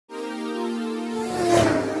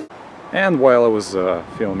And while I was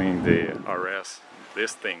filming the RS,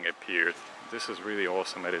 this thing appeared. This is really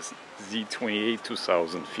awesome. It is Z28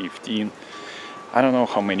 2015. I don't know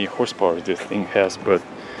how many horsepower this thing has, but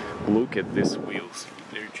look at these wheels.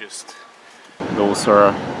 They're just... Those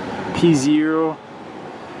are P0,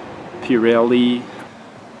 Pirelli.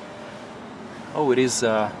 Oh, it is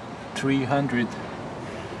 300.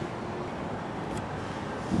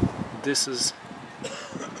 This is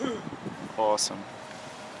awesome.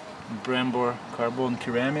 Brembo carbon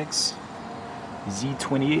ceramics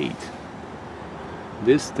Z28.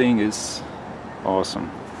 This thing is awesome,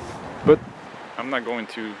 but I'm not going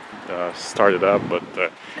to start it up, but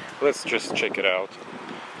let's just check it out.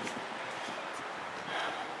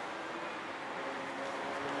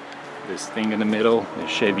 This thing in the middle, the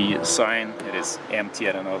Chevy sign, it is empty.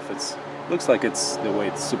 I don't know if it's... looks like it's the way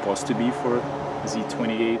it's supposed to be for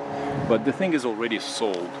Z28, but the thing is already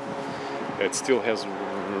sold. It still has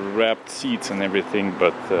wrapped seats and everything,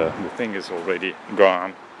 but the thing is already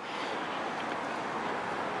gone.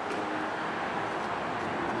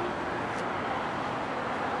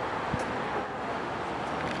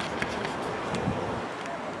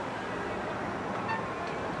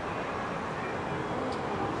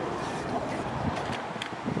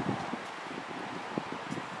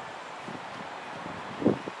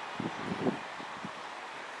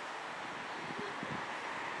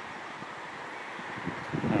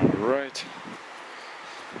 Right.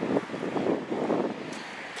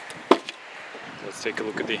 Let's take a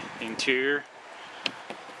look at the interior.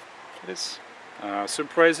 It is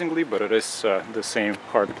surprisingly, but it is the same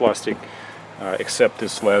hard plastic, except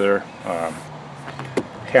this leather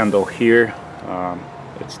handle here.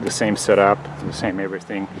 It's the same setup, the same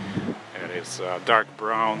everything. It is dark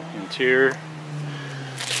brown interior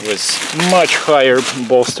with much higher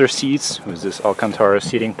bolster seats, with this Alcantara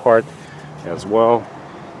seating part as well.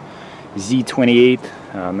 Z28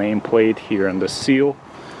 nameplate here on the seal.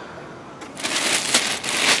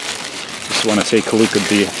 Just want to take a look at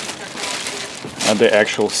the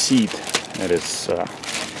actual seat. It is a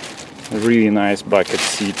really nice bucket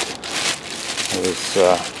seat. It is,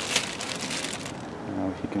 I don't know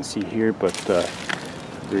if you can see here, but the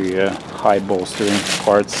high bolstering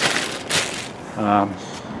parts.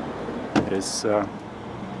 It is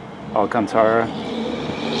Alcantara.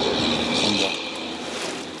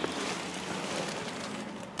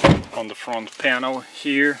 On the front panel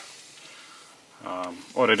here,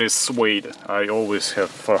 it is suede. I always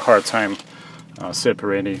have a hard time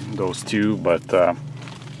separating those two, but the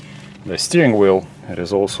steering wheel, it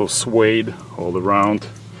is also suede all around.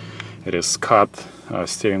 It is cut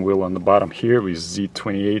steering wheel on the bottom here with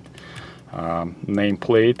Z28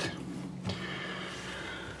 nameplate,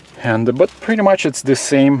 and but pretty much it's the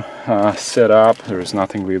same setup. There is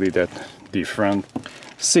nothing really that different.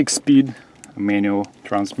 6-speed manual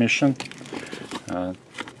transmission,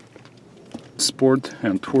 sport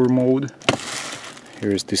and tour mode.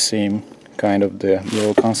 Here is the same kind of the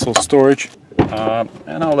little console storage. And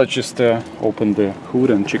now let's just open the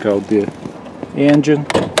hood and check out the engine.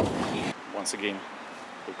 Once again,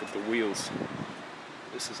 look at the wheels.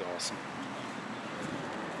 This is awesome.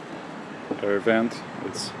 Air vent,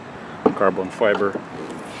 it's carbon fiber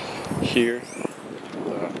here.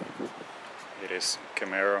 It is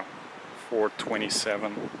Camaro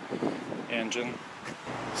 427 engine,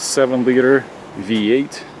 7-liter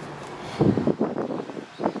V8.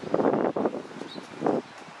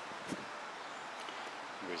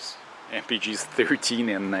 With MPGs 13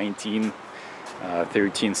 and 19,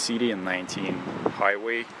 13 city and 19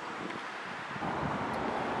 highway.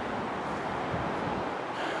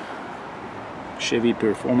 Chevy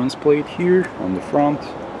performance plate here on the front.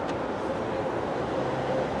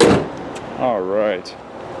 All right.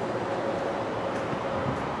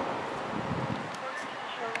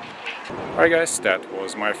 Alright guys, that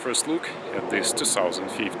was my first look at this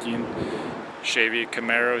 2015 Chevy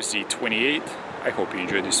Camaro Z28. I hope you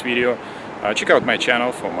enjoyed this video. Check out my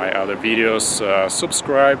channel for my other videos.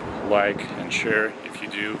 Subscribe, like and share if you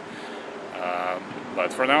do.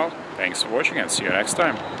 But for now, thanks for watching and see you next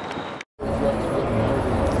time.